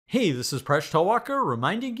Hey, this is Presh Talwalkar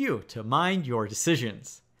reminding you to mind your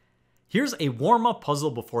decisions. Here's a warm-up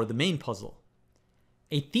puzzle before the main puzzle.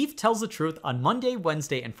 A thief tells the truth on Monday,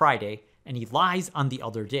 Wednesday, and Friday, and he lies on the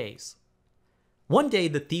other days. One day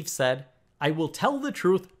the thief said, "I will tell the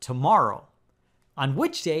truth tomorrow." On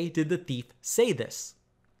which day did the thief say this?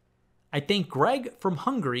 I thank Greg from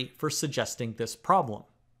Hungary for suggesting this problem.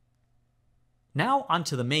 Now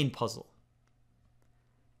onto the main puzzle.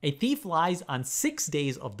 A thief lies on 6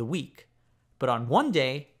 days of the week, but on one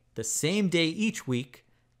day, the same day each week,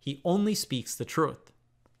 he only speaks the truth.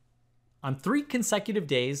 On 3 consecutive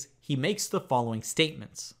days, he makes the following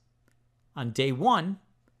statements. On day 1,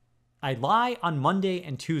 I lie on Monday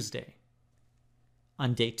and Tuesday.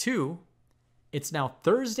 On day 2, it's now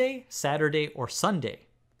Thursday, Saturday, or Sunday.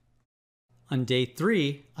 On day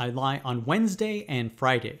 3, I lie on Wednesday and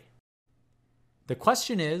Friday. The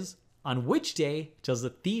question is, on which day does the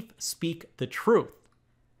thief speak the truth?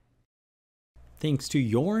 Thanks to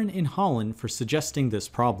Jorn in Holland for suggesting this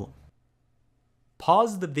problem.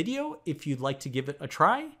 Pause the video if you'd like to give it a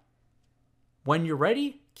try. When you're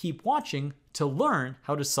ready, keep watching to learn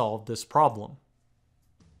how to solve this problem.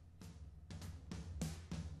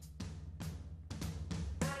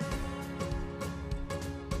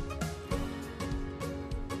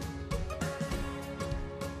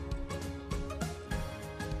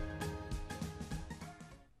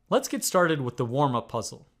 Let's get started with the warm-up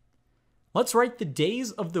puzzle. Let's write the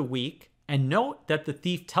days of the week and note that the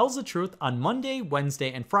thief tells the truth on Monday,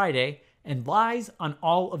 Wednesday, and Friday and lies on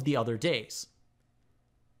all of the other days.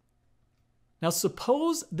 Now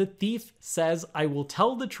suppose the thief says, "I will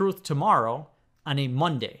tell the truth tomorrow" on a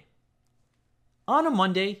Monday. On a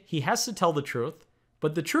Monday, he has to tell the truth,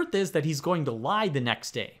 but the truth is that he's going to lie the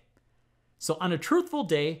next day. So on a truthful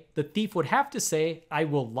day, the thief would have to say, "I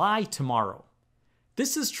will lie tomorrow."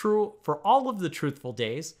 This is true for all of the truthful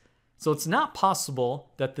days, so it's not possible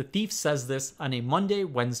that the thief says this on a Monday,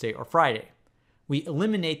 Wednesday, or Friday. We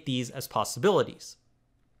eliminate these as possibilities.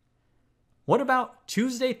 What about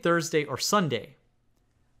Tuesday, Thursday, or Sunday?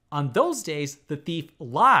 On those days, the thief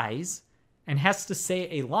lies and has to say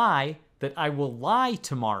a lie that "I will lie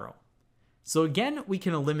tomorrow." So again, we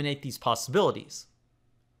can eliminate these possibilities.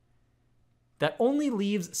 That only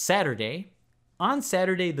leaves Saturday. On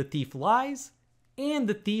Saturday, the thief lies, and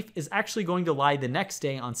the thief is actually going to lie the next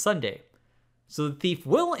day on Sunday. So the thief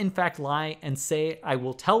will in fact lie and say, "I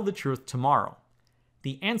will tell the truth tomorrow."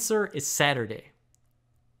 The answer is Saturday.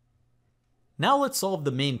 Now let's solve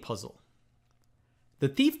the main puzzle. The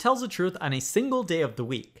thief tells the truth on a single day of the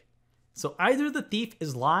week. So either the thief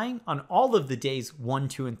is lying on all of the days 1,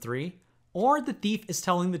 2, and 3, or the thief is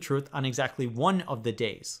telling the truth on exactly one of the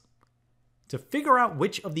days. To figure out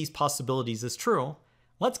which of these possibilities is true,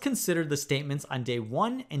 let's consider the statements on day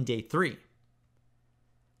 1 and day 3.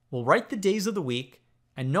 We'll write the days of the week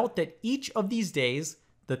and note that each of these days,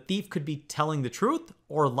 the thief could be telling the truth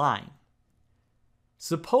or lying.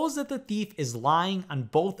 Suppose that the thief is lying on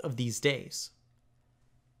both of these days.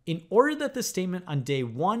 In order that the statement on day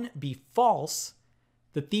 1 be false,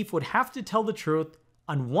 the thief would have to tell the truth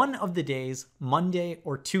on one of the days, Monday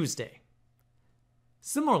or Tuesday.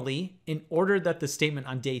 Similarly, in order that the statement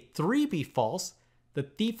on day 3 be false, the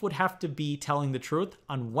thief would have to be telling the truth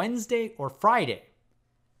on Wednesday or Friday.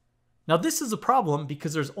 Now this is a problem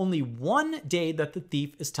because there's only one day that the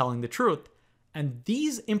thief is telling the truth, and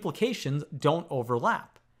these implications don't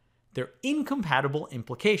overlap. They're incompatible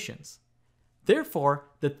implications. Therefore,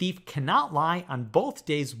 the thief cannot lie on both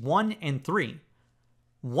days 1 and 3.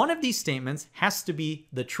 One of these statements has to be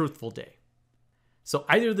the truthful day. So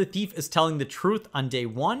either the thief is telling the truth on day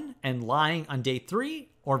 1 and lying on day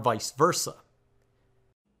 3, or vice versa.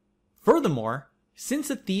 Furthermore, since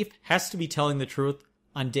a thief has to be telling the truth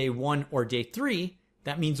on day 1 or day 3,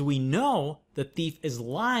 that means we know the thief is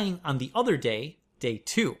lying on the other day, day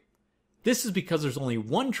 2. This is because there's only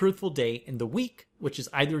one truthful day in the week, which is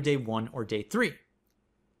either day 1 or day 3.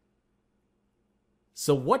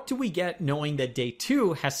 So what do we get knowing that day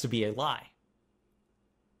 2 has to be a lie?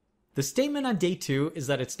 The statement on day 2 is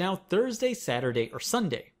that it's now Thursday, Saturday, or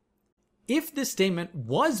Sunday. If this statement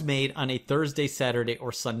was made on a Thursday, Saturday,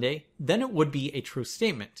 or Sunday, then it would be a true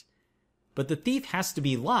statement. But the thief has to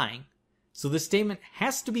be lying, so the statement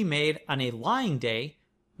has to be made on a lying day,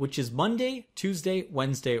 which is Monday, Tuesday,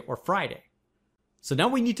 Wednesday, or Friday. So now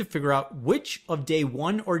we need to figure out which of day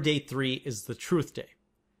 1 or day 3 is the truth day.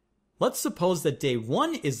 Let's suppose that day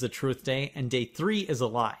 1 is the truth day and day 3 is a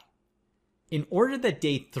lie. In order that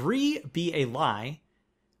day 3 be a lie,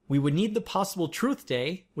 we would need the possible truth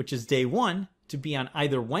day, which is day 1, to be on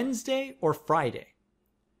either Wednesday or Friday.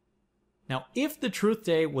 Now, if the truth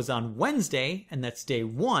day was on Wednesday, and that's day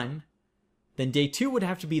 1, then day 2 would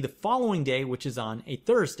have to be the following day, which is on a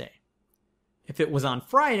Thursday. If it was on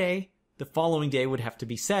Friday, the following day would have to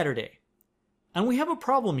be Saturday. And we have a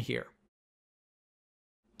problem here.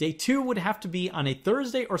 Day 2 would have to be on a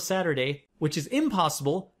Thursday or Saturday, which is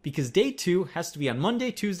impossible because day 2 has to be on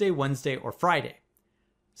Monday, Tuesday, Wednesday, or Friday.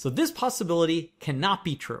 So this possibility cannot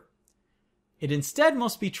be true. It instead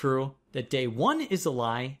must be true that day 1 is a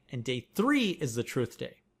lie and day 3 is the truth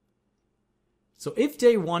day. So if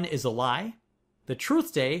day 1 is a lie, the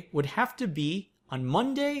truth day would have to be on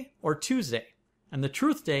Monday or Tuesday, and the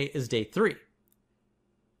truth day is day 3.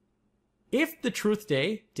 If the truth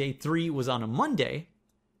day, day 3, was on a Monday,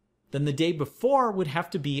 then the day before would have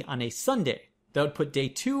to be on a Sunday. That would put day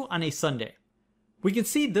 2 on a Sunday. We can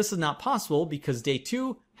see this is not possible because day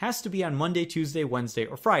 2 has to be on Monday, Tuesday, Wednesday,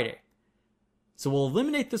 or Friday. So we'll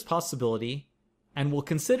eliminate this possibility, and we'll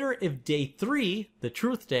consider if day 3, the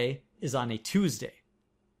truth day, is on a Tuesday.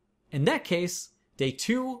 In that case, day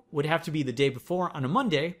 2 would have to be the day before on a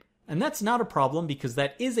Monday, and that's not a problem because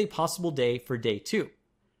that is a possible day for day 2.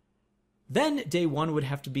 Then day 1 would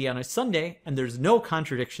have to be on a Sunday, and there's no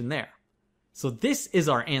contradiction there. So this is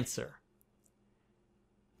our answer.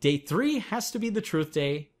 Day 3 has to be the truth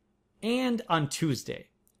day, and on Tuesday.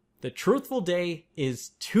 The truthful day is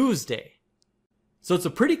Tuesday. So it's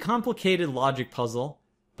a pretty complicated logic puzzle,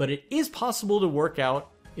 but it is possible to work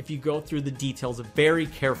out if you go through the details very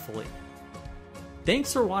carefully.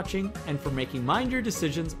 Thanks for watching and for making Mind Your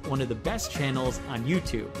Decisions one of the best channels on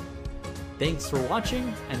YouTube. Thanks for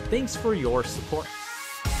watching, and thanks for your support.